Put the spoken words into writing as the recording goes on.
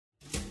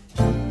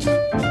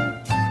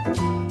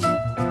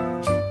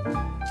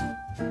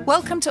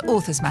Welcome to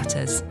Authors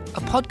Matters,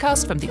 a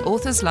podcast from the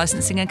Authors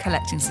Licensing and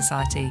Collecting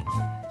Society.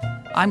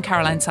 I'm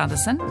Caroline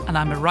Sanderson, and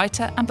I'm a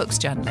writer and books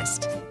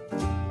journalist.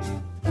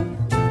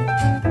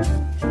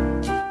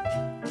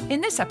 In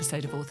this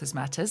episode of Authors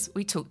Matters,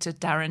 we talk to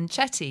Darren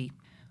Chetty.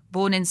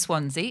 Born in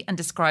Swansea and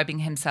describing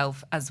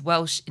himself as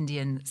Welsh,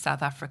 Indian,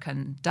 South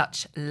African,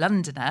 Dutch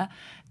Londoner,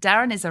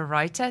 Darren is a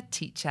writer,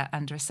 teacher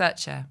and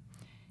researcher.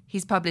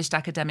 He's published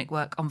academic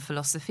work on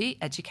philosophy,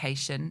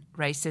 education,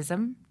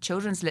 racism,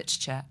 children's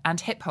literature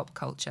and hip-hop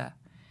culture.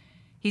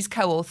 He's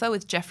co-author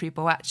with Geoffrey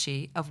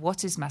Boakye of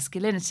What is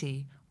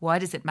Masculinity? Why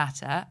Does It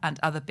Matter? And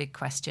Other Big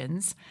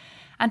Questions.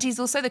 And he's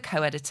also the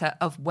co-editor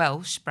of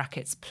Welsh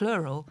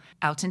 (plural)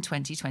 out in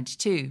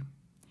 2022.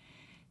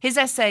 His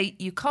essay,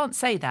 You Can't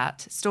Say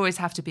That, Stories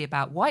Have to Be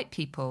About White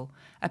People,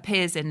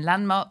 appears in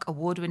landmark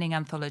award-winning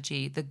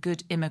anthology The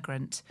Good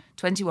Immigrant.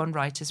 21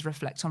 writers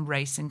reflect on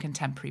race in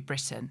contemporary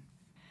Britain.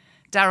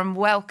 Darren,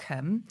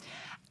 welcome.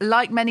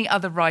 Like many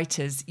other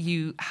writers,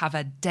 you have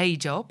a day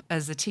job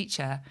as a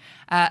teacher.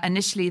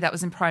 Initially, that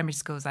was in primary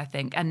schools, I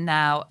think, and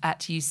now at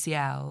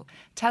UCL.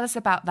 Tell us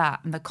about that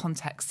and the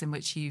context in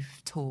which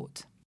you've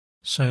taught.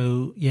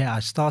 So, I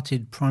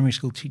started primary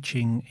school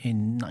teaching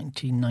in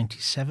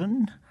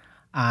 1997.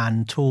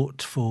 And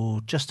taught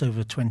for just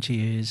over 20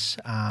 years.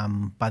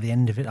 By the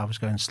end of it, I was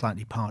going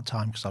slightly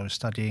part-time because I was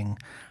studying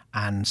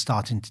and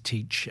starting to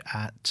teach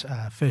at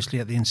firstly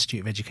at the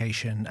Institute of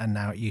Education and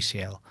now at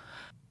UCL.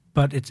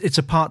 But it's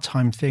a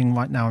part-time thing.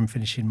 Right now I'm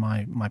finishing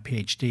my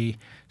PhD,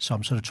 so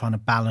I'm sort of trying to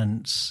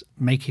balance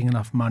making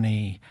enough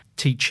money,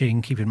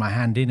 teaching, keeping my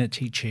hand in at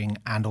teaching,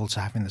 and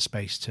also having the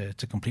space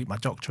to complete my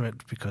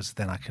doctorate because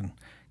then I can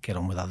get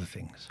on with other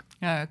things.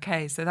 Oh,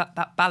 okay, so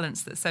that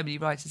balance that so many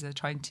writers are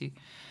trying to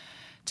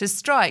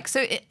strike.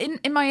 So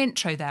in my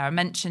intro there, I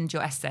mentioned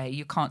your essay,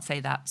 You Can't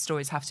Say That,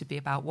 Stories Have to Be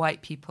About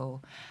White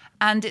People.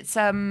 And it's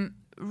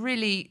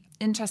really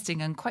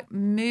interesting and quite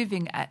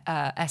moving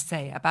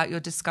essay about your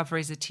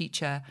discovery as a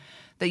teacher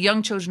that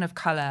young children of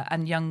colour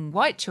and young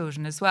white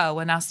children as well,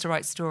 when asked to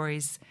write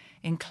stories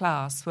in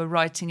class, were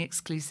writing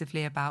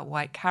exclusively about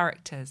white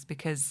characters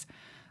because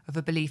of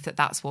a belief that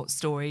that's what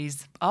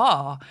stories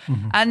are.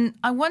 Mm-hmm. And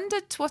I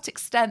wondered to what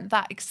extent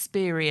that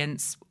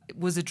experience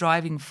was a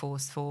driving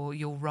force for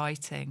your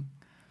writing.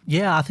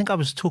 Yeah, I think I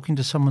was talking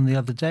to someone the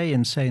other day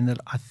and saying that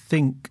I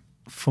think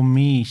for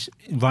me,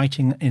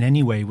 writing in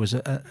any way was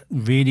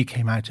really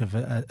came out of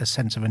a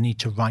sense of a need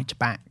to write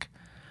back.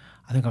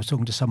 I think I was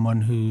talking to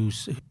someone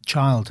whose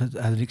child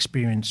had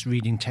experienced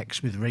reading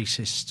texts with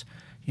racist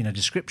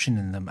description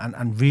in them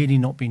and really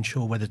not being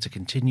sure whether to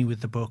continue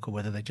with the book or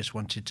whether they just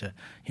wanted to,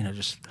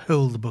 just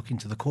hurl the book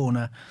into the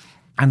corner,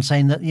 and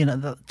saying that,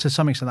 that to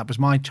some extent that was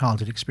my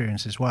childhood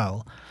experience as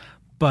well.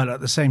 But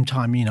at the same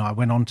time, I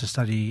went on to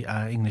study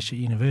English at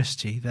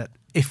university, that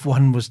if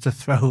one was to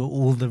throw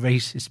all the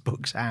racist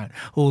books out,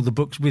 all the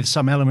books with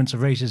some elements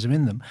of racism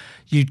in them,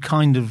 you'd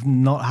kind of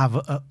not have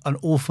an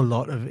awful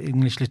lot of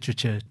English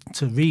literature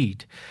to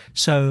read.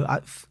 So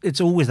it's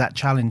always that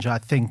challenge, I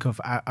think, of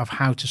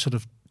how to sort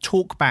of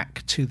talk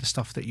back to the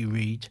stuff that you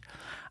read.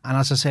 And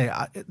as I say,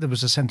 there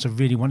was a sense of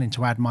really wanting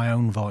to add my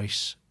own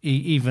voice,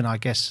 even, I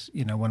guess,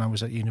 when I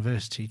was at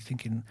university,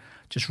 thinking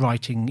just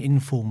writing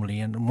informally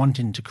and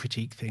wanting to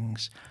critique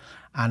things.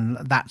 And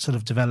that sort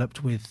of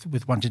developed with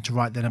wanting to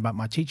write then about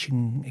my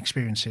teaching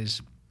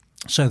experiences.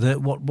 So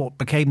that what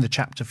became the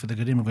chapter for The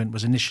Good Immigrant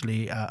was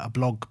initially a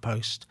blog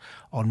post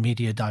on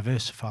Media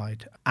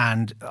Diversified.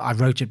 And I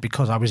wrote it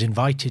because I was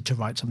invited to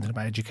write something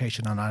about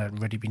education and I had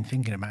already been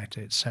thinking about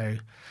it. So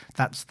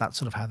that's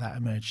sort of how that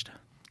emerged.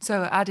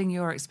 So adding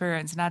your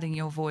experience and adding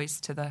your voice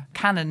to the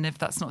canon, if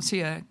that's not too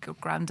a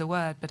grander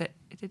word, but it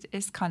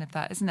is kind of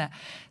that, isn't it?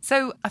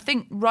 So I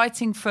think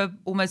writing for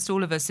almost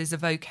all of us is a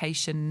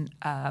vocation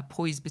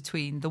poised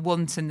between the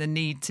want and the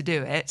need to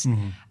do it,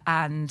 mm-hmm.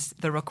 and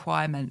the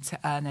requirement to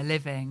earn a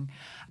living.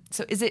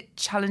 So is it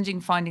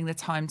challenging finding the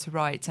time to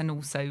write and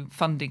also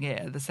funding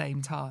it at the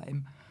same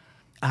time?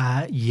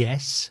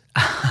 Yes,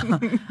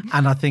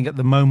 and I think at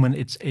the moment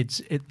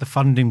the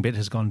funding bit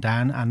has gone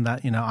down, and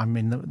that I'm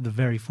in the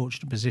very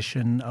fortunate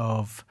position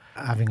of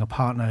having a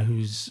partner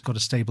who's got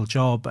a stable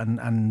job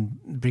and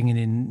bringing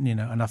in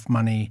enough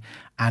money,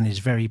 and is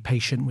very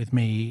patient with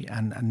me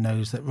and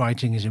knows that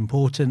writing is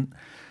important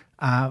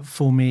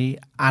for me.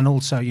 And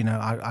also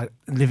I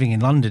living in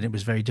London, it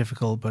was very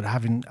difficult, but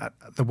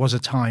there was a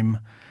time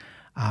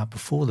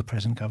before the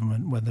present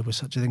government when there was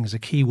such a thing as a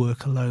key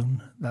worker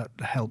loan that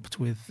helped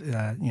with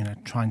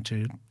trying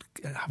to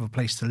have a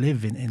place to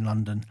live in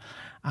London,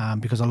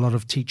 because a lot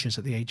of teachers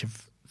at the age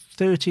of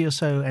 30 or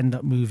so end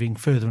up moving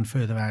further and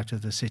further out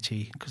of the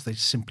city because they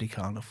simply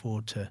can't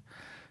afford to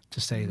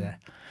stay there.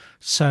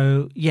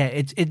 So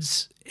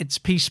it's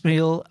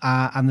piecemeal,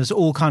 and there's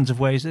all kinds of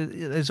ways.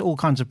 There's all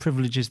kinds of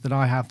privileges that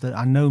I have that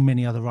I know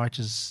many other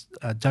writers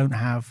don't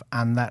have,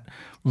 and that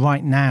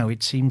right now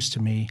it seems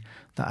to me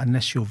that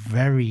unless you're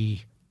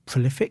very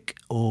prolific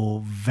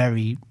or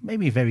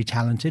maybe very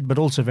talented, but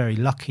also very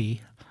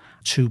lucky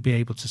to be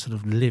able to sort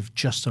of live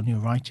just on your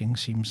writing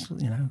seems,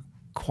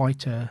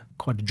 quite a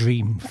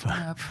dream for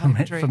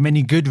dream.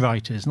 many good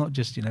writers, not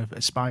just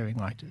aspiring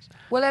writers.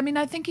 Well, I mean,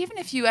 I think even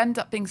if you end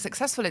up being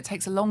successful, it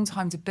takes a long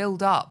time to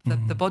build up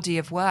the body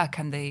of work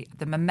and the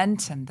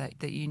momentum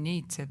that you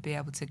need to be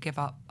able to give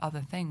up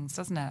other things,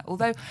 doesn't it?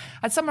 Although,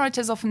 and some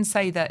writers often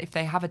say that if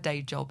they have a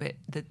day job,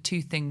 the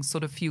two things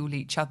sort of fuel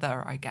each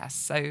other, I guess.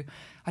 So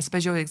I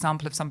suppose you're an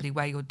example of somebody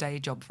where your day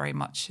job very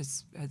much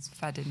has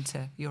fed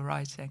into your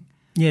writing.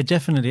 Yeah,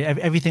 definitely.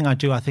 Everything I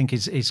do, I think,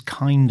 is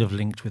kind of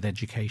linked with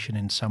education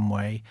in some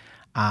way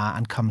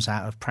and comes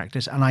out of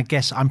practice. And I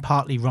guess I'm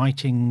partly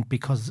writing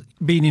because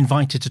being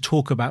invited to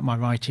talk about my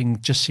writing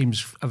just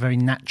seems a very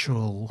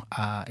natural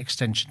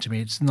extension to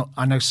me. It's not.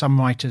 I know some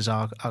writers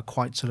are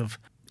quite sort of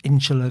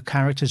insular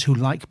characters who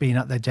like being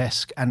at their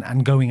desk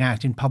and going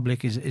out in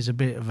public is a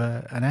bit of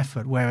an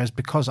effort. Whereas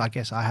because I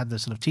guess I had the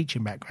sort of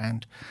teaching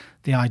background,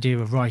 the idea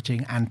of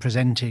writing and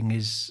presenting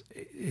is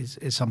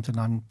something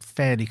I'm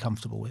fairly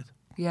comfortable with.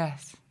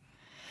 Yes.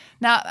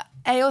 Now,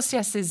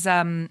 ALCS is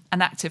an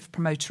active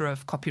promoter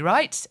of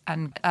copyright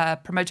and a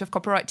promoter of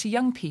copyright to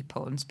young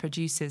people and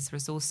produces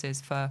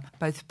resources for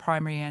both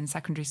primary and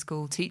secondary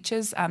school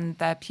teachers and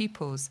their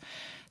pupils.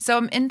 So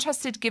I'm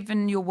interested,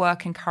 given your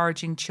work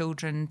encouraging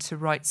children to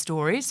write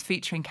stories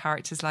featuring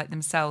characters like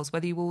themselves,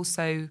 whether you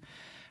also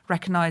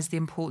recognise the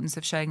importance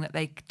of showing that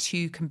they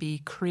too can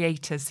be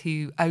creators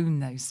who own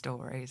those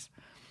stories.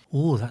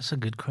 Oh, that's a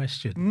good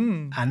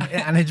question.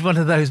 And it's one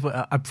of those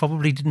where I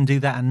probably didn't do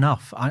that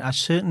enough. I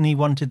certainly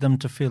wanted them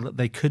to feel that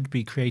they could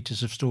be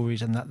creators of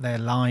stories and that their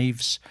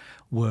lives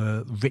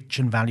were rich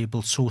and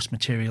valuable source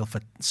material for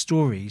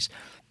stories.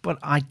 But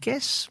I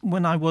guess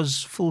when I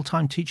was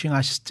full-time teaching, I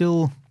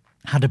still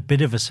had a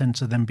bit of a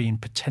sense of them being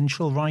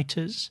potential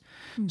writers.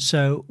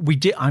 So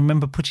I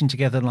remember putting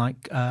together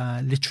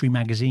literary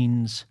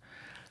magazines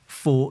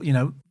for,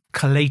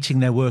 collating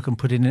their work and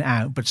putting it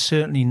out, but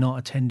certainly not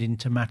attending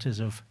to matters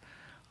of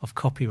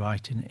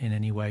copyright in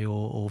any way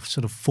or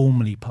sort of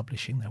formally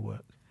publishing their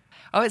work.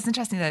 Oh, it's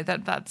interesting though.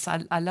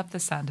 I love the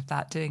sound of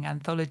that, doing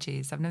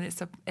anthologies. I mean,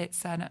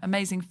 it's an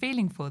amazing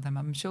feeling for them,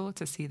 I'm sure,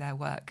 to see their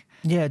work.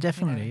 Yeah,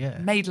 definitely.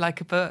 Made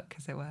like a book,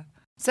 as it were.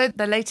 So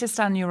the latest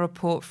annual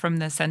report from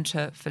the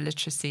Centre for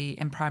Literacy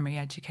in Primary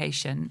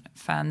Education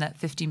found that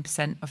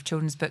 15% of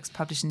children's books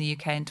published in the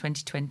UK in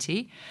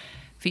 2020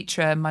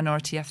 feature a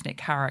minority ethnic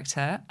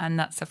character, and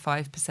that's a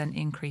 5%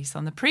 increase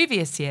on the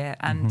previous year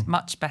and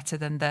much better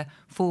than the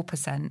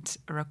 4%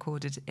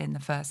 recorded in the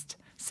first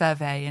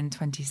survey in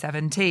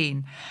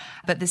 2017.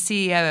 But the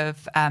CEO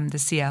of the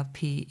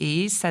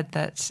CLPE said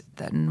that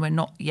we're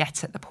not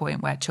yet at the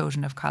point where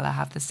children of colour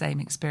have the same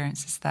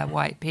experience as their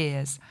white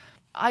peers.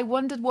 I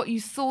wondered what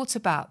you thought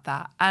about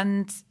that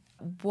and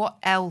what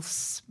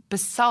else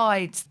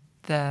besides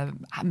the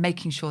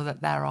making sure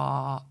that there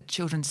are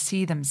children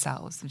see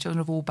themselves, the children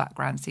of all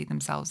backgrounds see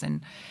themselves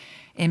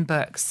in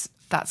books.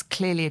 That's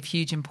clearly of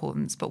huge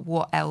importance. But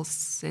what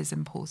else is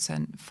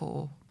important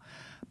for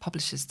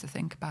publishers to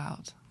think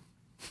about?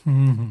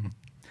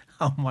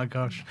 Oh my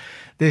gosh,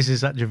 this is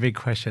such a big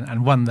question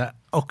and one that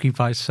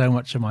occupies so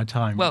much of my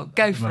time. Well,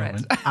 go for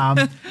it.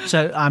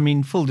 So, I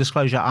mean, full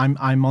disclosure,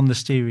 I'm on the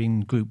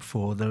steering group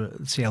for the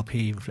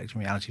CLP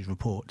Reflecting Realities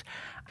report.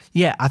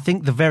 Yeah, I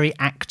think the very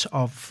act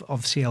of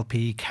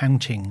CLP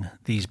counting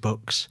these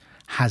books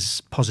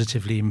has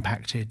positively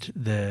impacted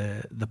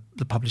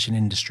the publishing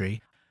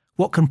industry.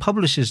 What can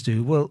publishers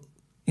do? Well,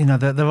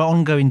 there are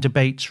ongoing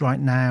debates right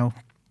now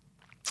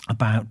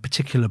about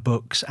particular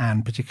books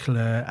and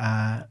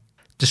particular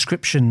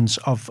descriptions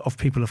of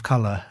people of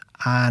colour.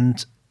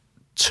 And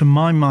to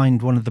my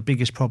mind, one of the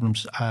biggest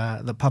problems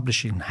that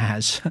publishing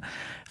has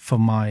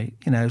from my,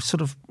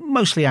 sort of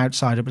mostly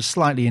outsider but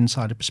slightly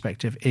insider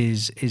perspective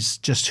is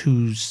just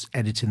who's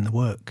editing the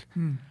work.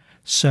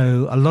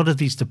 So a lot of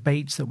these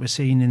debates that we're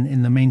seeing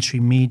in the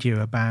mainstream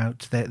media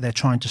about they're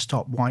trying to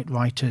stop white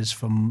writers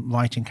from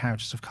writing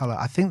characters of colour.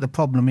 I think the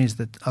problem is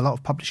that a lot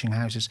of publishing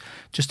houses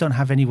just don't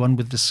have anyone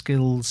with the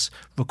skills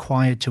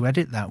required to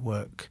edit that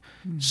work.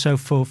 So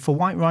for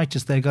white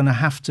writers, they're going to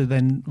have to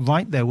then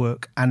write their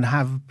work and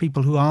have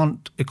people who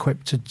aren't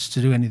equipped to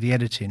do any of the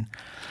editing.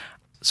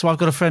 So I've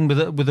got a friend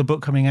with a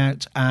book coming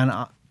out,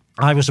 and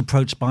I was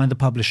approached by the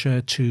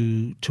publisher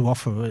to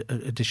offer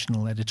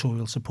additional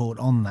editorial support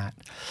on that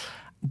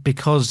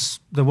because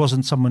there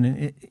wasn't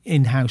someone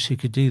in-house who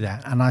could do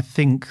that. And I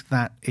think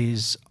that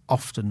is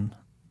often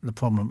the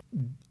problem.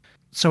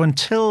 So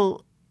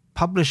until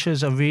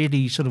publishers are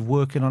really sort of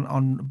working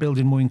on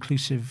building more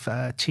inclusive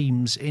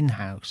teams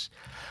in-house,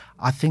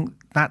 I think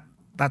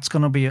that's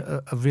going to be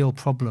a real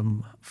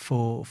problem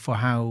for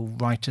how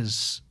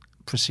writers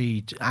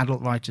proceed,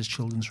 adult writers,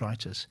 children's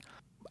writers.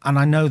 And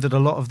I know that a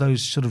lot of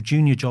those sort of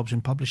junior jobs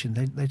in publishing,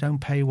 they don't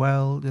pay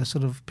well. They're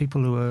sort of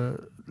people who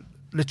are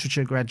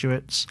literature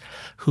graduates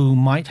who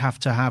might have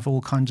to have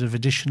all kinds of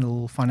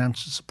additional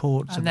financial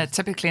support. And they're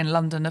typically in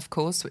London, of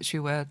course, which we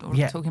were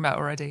talking about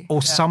already.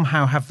 Or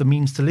somehow have the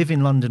means to live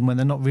in London when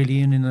they're not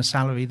really earning a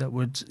salary that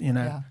would,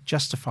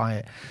 justify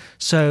it.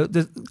 So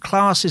the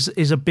class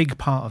is a big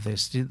part of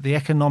this, the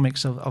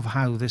economics of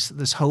how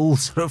this whole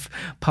sort of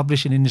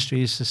publishing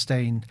industry is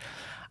sustained.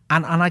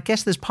 And I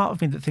guess there's part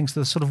of me that thinks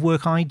the sort of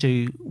work I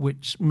do,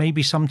 which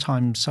maybe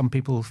sometimes some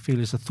people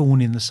feel is a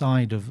thorn in the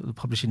side of the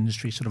publishing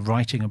industry, sort of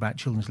writing about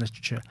children's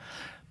literature,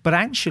 but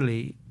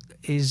actually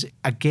is,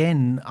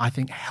 again, I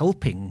think,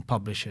 helping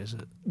publishers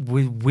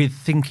with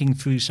thinking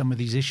through some of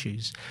these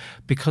issues,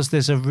 because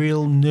there's a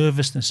real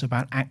nervousness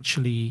about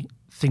actually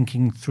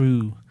thinking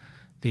through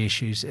the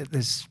issues.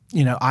 There's,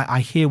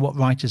 I hear what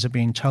writers are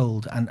being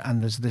told,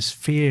 and there's this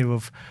fear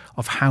of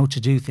how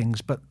to do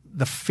things, but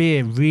the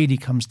fear really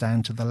comes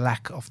down to the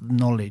lack of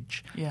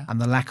knowledge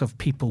and the lack of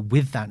people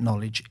with that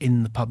knowledge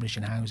in the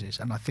publishing houses.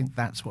 And I think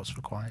that's what's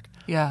required.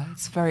 Yeah,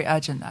 it's very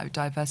urgent that we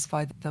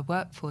diversify the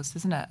workforce,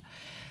 isn't it?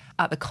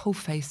 At the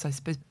coalface, I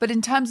suppose. But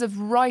in terms of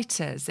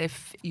writers,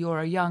 if you're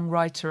a young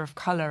writer of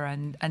colour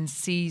and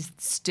sees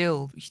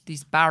still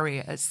these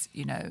barriers,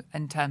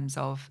 in terms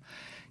of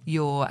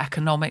your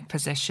economic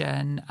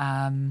position,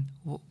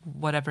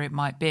 whatever it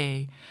might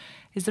be,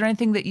 is there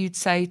anything that you'd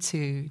say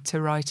to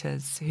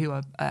writers who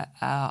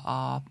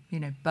are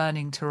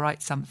burning to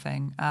write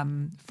something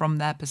from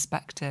their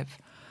perspective,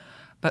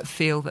 but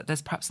feel that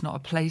there's perhaps not a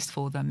place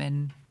for them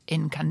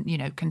in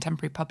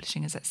contemporary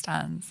publishing as it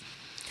stands?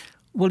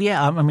 Well,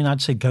 yeah, I mean, I'd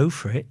say go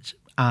for it,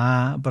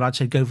 but I'd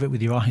say go for it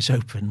with your eyes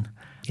open.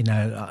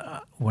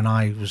 When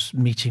I was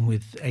meeting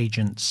with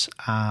agents,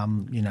 a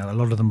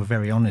lot of them were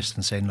very honest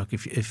and saying, look,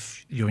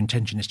 if your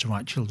intention is to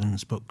write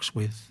children's books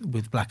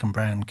with black and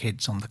brown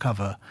kids on the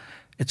cover,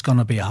 it's going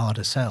to be a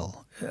harder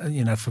sell,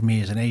 for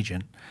me as an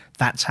agent.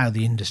 That's how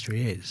the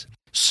industry is.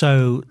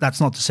 So that's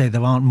not to say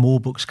there aren't more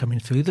books coming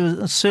through.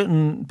 There are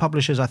certain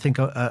publishers, I think,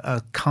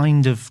 are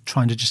kind of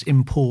trying to just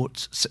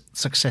import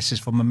successes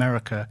from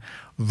America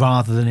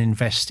rather than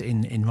invest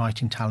in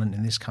writing talent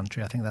in this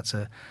country. I think that's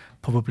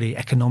probably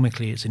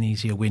economically it's an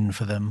easier win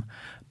for them,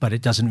 but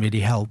it doesn't really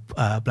help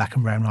black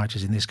and brown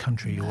writers in this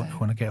country who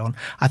want to get on.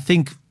 I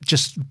think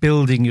just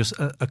building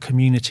a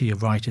community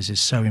of writers is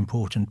so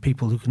important.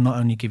 People who can not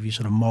only give you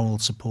sort of moral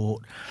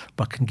support,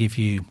 but can give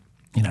you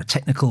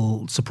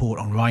technical support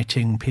on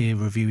writing, peer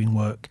reviewing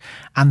work,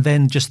 and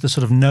then just the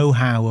sort of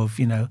know-how of,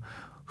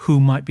 who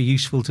might be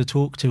useful to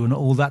talk to and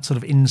all that sort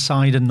of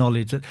insider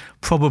knowledge that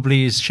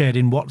probably is shared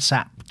in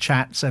WhatsApp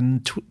chats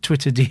and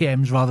Twitter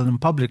DMs rather than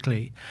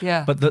publicly.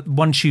 Yeah. But that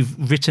once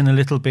you've written a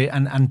little bit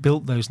and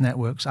built those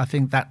networks, I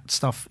think that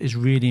stuff is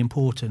really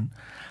important.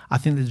 I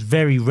think it's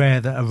very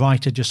rare that a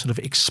writer just sort of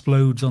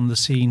explodes on the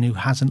scene who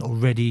hasn't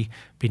already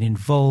been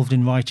involved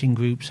in writing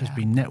groups, has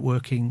been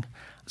networking.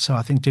 So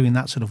I think doing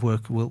that sort of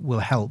work will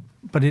help.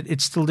 But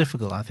it's still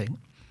difficult, I think.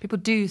 People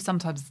do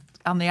sometimes,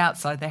 on the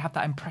outside, they have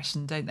that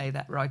impression, don't they,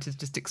 that writers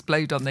just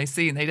explode on their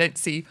scene. They don't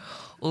see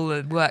all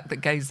the work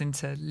that goes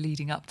into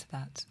leading up to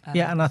that.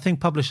 Yeah, and I think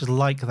publishers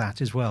like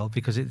that as well,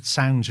 because it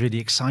sounds really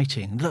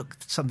exciting. Look,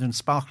 something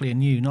sparkly and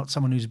new, not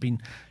someone who's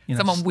been...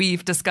 someone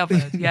we've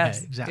discovered,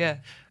 yes. Yeah, exactly. Yeah.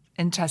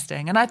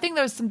 Interesting. And I think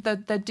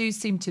there do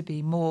seem to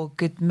be more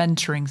good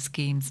mentoring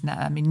schemes now.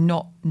 I mean,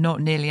 not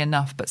nearly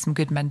enough, but some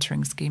good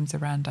mentoring schemes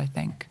around, I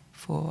think,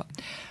 for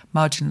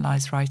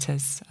marginalised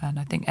writers. And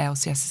I think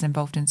ALCS is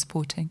involved in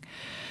supporting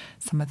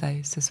some of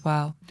those as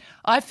well.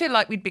 I feel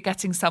like we'd be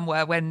getting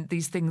somewhere when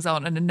these things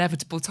aren't an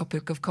inevitable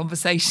topic of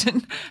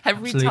conversation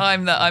every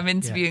time that I'm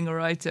interviewing a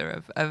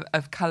writer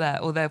of colour,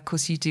 although of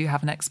course you do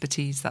have an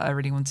expertise that I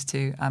really wanted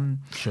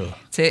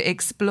to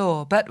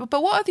explore. But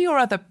what are your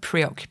other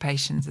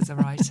preoccupations as a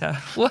writer?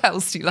 What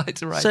else do you like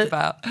to write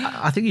about?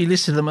 I think you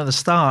listed them at the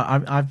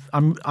start.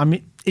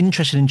 I'm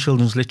interested in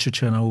children's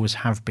literature, and I always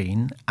have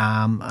been,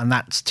 and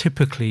that's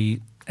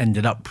typically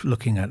ended up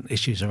looking at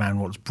issues around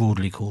what's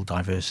broadly called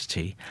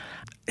diversity.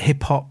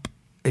 Hip-hop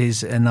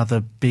is another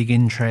big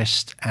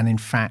interest, and in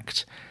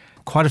fact,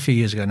 quite a few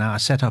years ago now, I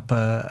set up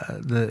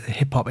the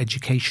hip-hop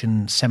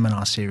education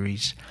seminar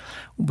series,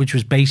 which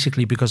was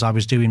basically because I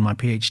was doing my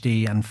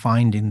PhD and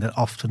finding that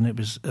often it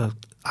was,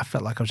 I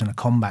felt like I was in a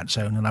combat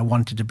zone, and I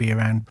wanted to be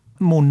around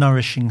more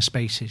nourishing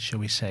spaces, shall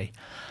we say.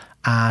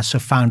 So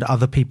found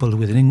other people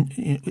with an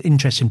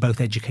interest in both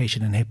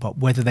education and hip-hop,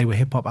 whether they were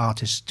hip-hop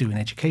artists doing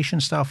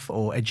education stuff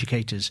or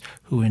educators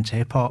who were into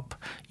hip-hop,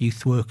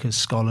 youth workers,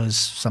 scholars,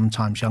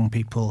 sometimes young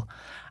people.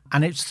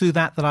 And it's through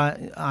that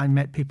I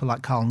met people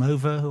like Carl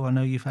Nova, who I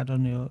know you've had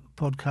on your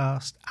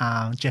podcast,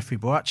 Jeffrey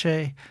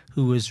Boache,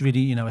 who was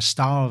really, a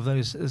star of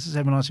those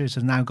seminar series,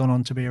 has now gone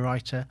on to be a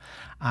writer,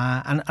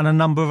 and a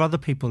number of other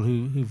people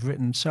who've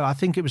written. So I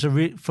think it was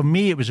for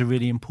me, it was a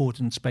really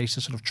important space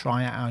to sort of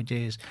try out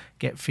ideas,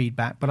 get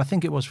feedback, but I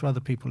think it was for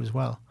other people as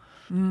well.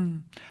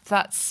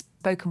 That's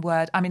spoken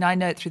word. I mean, I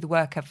know it through the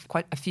work of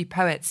quite a few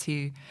poets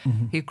who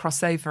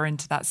cross over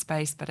into that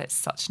space, but it's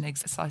such an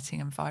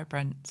exciting and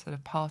vibrant sort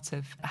of part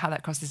of how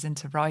that crosses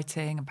into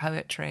writing and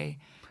poetry.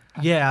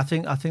 Yeah, I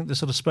think the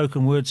sort of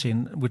spoken word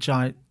scene, which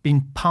I've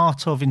been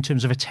part of in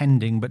terms of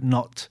attending but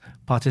not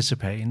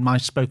participating, my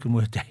spoken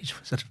word days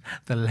was sort of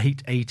the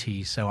late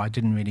 80s, so I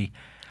didn't really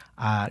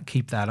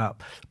keep that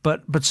up.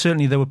 But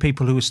certainly there were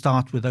people who would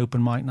start with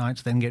open mic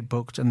nights, then get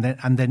booked, and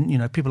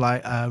then people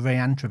like Ray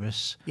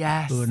Antrobus,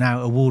 yes, who are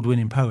now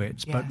award-winning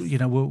poets, yes,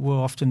 but we're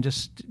often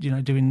just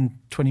doing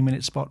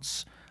 20-minute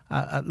spots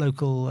at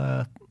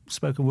local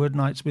spoken word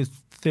nights with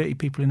 30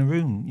 people in a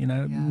room,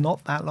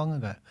 not that long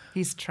ago.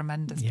 He's a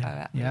tremendous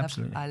poet.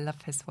 Absolutely. I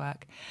love his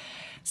work.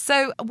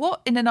 So what,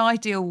 in an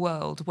ideal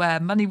world where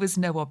money was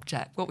no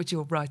object, what would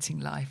your writing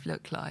life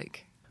look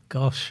like?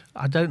 Gosh,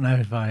 I don't know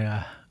if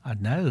I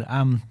know.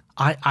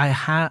 I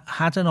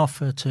had an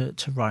offer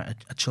to write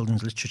a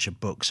children's literature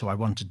book, so I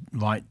wanted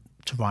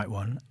to write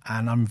one,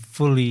 and I'm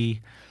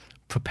fully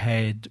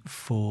prepared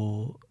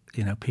for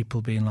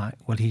people being like,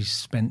 well, he's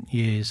spent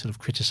years sort of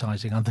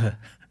criticising other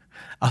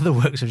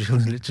works of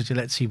children's literature.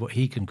 Let's see what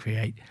he can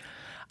create.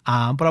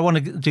 But I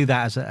want to do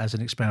that as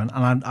an experiment,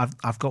 and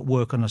I've got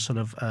work on a sort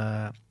of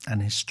an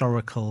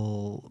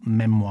historical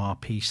memoir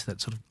piece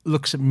that sort of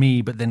looks at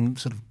me, but then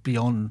sort of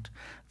beyond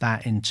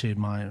that into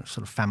my sort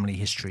of family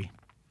history.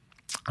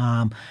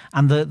 And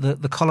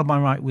the column I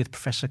write with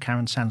Professor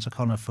Karen Sands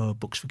O'Connor for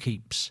Books for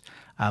Keeps,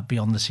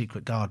 Beyond the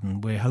Secret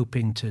Garden, we're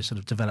hoping to sort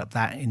of develop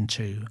that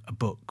into a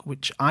book,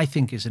 which I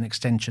think is an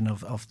extension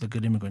of the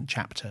Good Immigrant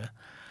chapter.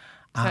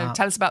 So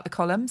tell us about the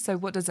column. So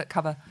what does it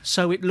cover?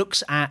 So it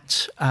looks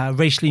at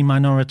racially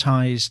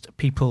minoritised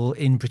people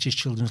in British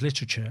children's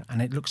literature, and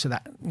it looks at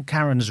that.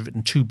 Karen has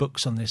written 2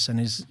 books on this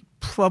and is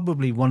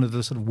probably one of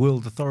the sort of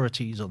world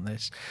authorities on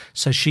this.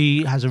 So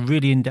she has a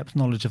really in-depth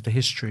knowledge of the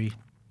history,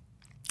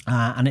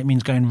 and it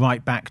means going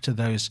right back to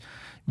those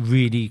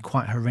really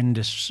quite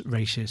horrendous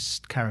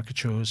racist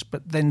caricatures,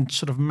 but then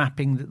sort of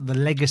mapping the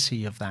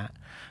legacy of that,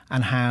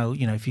 and how,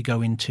 if you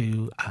go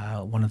into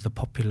one of the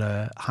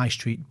popular high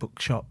street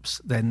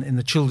bookshops, then in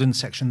the children's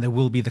section there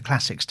will be the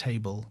classics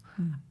table.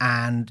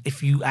 And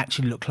if you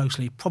actually look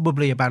closely,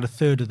 probably about a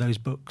third of those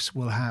books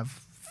will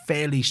have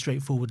fairly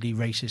straightforwardly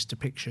racist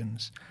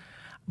depictions.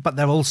 But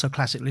they're also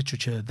classic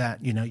literature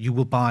that, you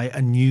will buy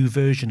a new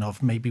version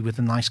of, maybe with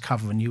a nice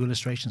cover and new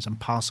illustrations, and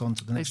pass on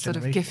to the next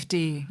generation. Sort of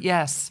gifty,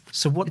 yes.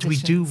 So what do we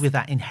do with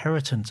that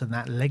inheritance and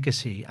that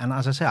legacy? And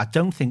as I say, I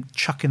don't think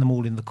chucking them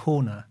all in the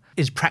corner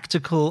is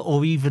practical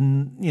or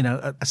even,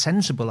 a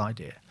sensible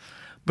idea.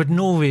 But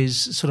nor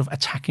is sort of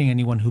attacking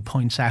anyone who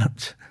points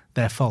out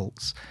their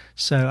faults.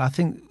 So I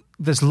think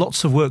there's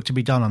lots of work to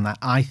be done on that,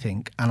 I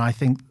think. And I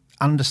think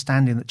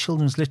understanding that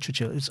children's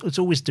literature, it's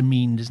always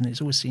demeaned, isn't it?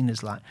 It's always seen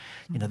as like,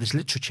 there's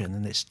literature and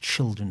then there's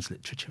children's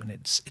literature, and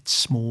it's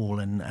small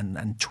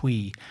and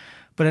twee.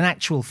 But in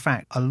actual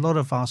fact, a lot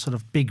of our sort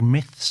of big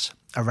myths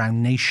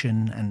around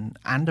nation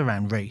and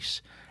around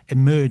race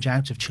emerge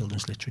out of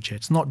children's literature.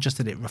 It's not just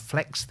that it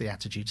reflects the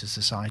attitudes of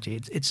society.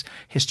 It's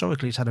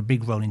historically, it's had a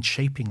big role in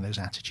shaping those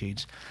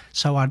attitudes.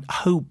 So I'd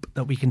hope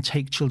that we can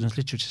take children's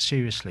literature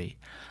seriously.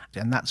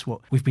 And that's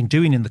what we've been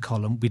doing in the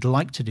column. We'd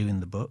like to do in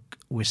the book.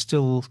 We're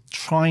still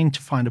trying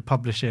to find a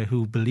publisher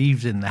who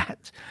believes in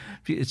that.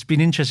 It's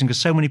been interesting because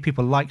so many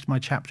people liked my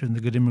chapter in The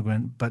Good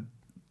Immigrant, but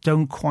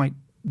don't quite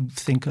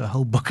think a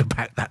whole book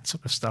about that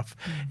sort of stuff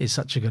is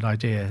such a good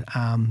idea.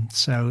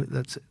 So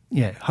that's,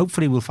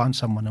 hopefully we'll find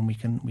someone and we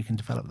can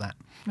develop that.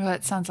 Well,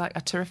 it sounds like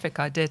a terrific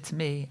idea to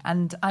me.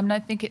 And I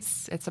think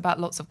it's about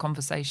lots of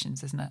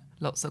conversations, isn't it?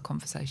 Lots of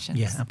conversations.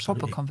 Yeah,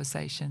 absolutely. Proper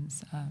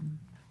conversations.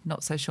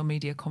 Not social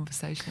media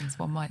conversations,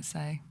 one might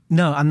say.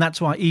 No, and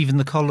that's why even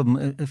the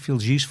column, it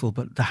feels useful,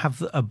 but to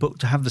have a book,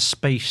 to have the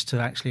space to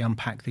actually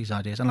unpack these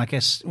ideas. And I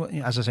guess,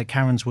 as I say,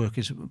 Karen's work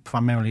is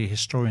primarily a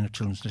historian of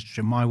children's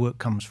literature. My work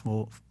comes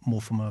more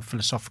from a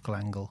philosophical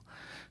angle.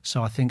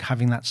 So I think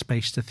having that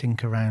space to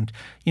think around,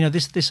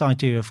 this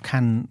idea of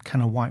can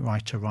a white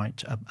writer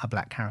write a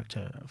black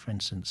character, for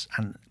instance,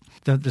 and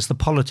there's the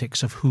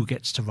politics of who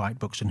gets to write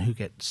books and who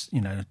gets,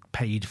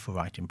 paid for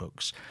writing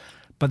books.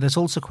 But there's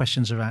also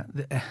questions about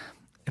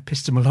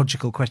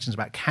epistemological questions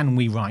about can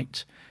we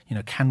write,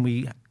 can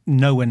we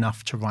know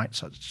enough to write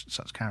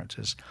such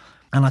characters?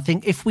 And I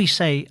think if we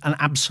say an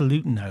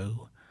absolute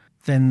no,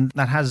 then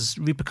that has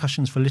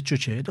repercussions for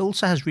literature. It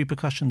also has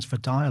repercussions for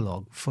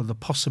dialogue, for the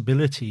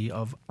possibility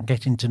of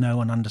getting to know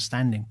and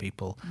understanding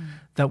people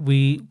that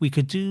we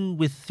could do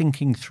with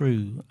thinking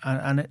through.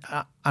 And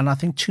I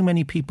think too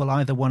many people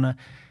either want to,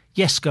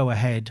 yes, go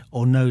ahead,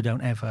 or no,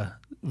 don't ever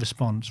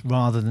response,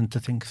 rather than to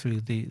think through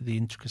the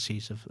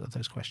intricacies of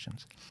those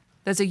questions.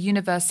 There's a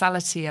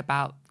universality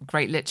about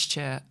great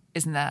literature,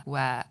 isn't there,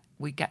 where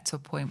we get to a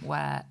point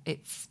where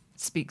it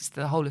speaks to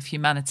the whole of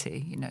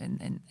humanity,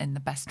 in the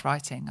best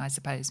writing, I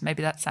suppose.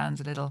 Maybe that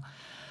sounds a little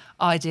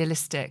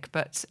idealistic,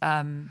 but,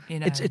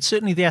 It's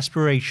certainly the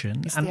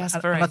aspiration. It's the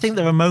aspiration. And I think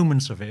there are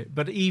moments of it,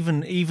 but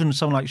even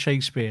someone like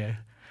Shakespeare,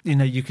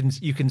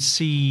 you can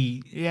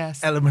see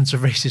Yes. elements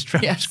of racist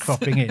tropes Yes.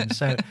 cropping in.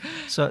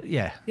 So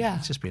yeah, Yeah,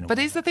 it's just been. But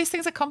these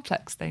things are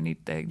complex. They need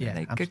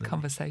good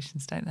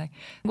conversations, don't they?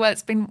 Well,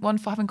 it's been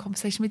wonderful having a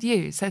conversation with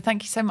you. So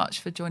thank you so much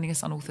for joining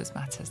us on Authors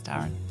Matters,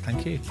 Darren.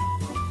 Thank you.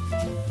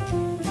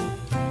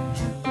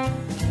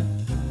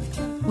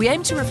 We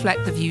aim to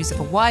reflect the views of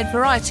a wide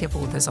variety of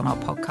authors on our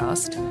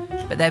podcast,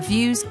 but their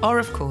views are,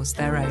 of course,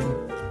 their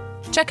own.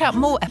 Check out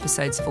more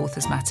episodes of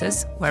Authors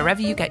Matters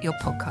wherever you get your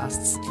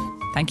podcasts.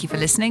 Thank you for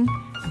listening,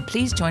 and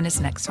please join us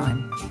next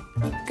time.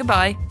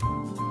 Goodbye.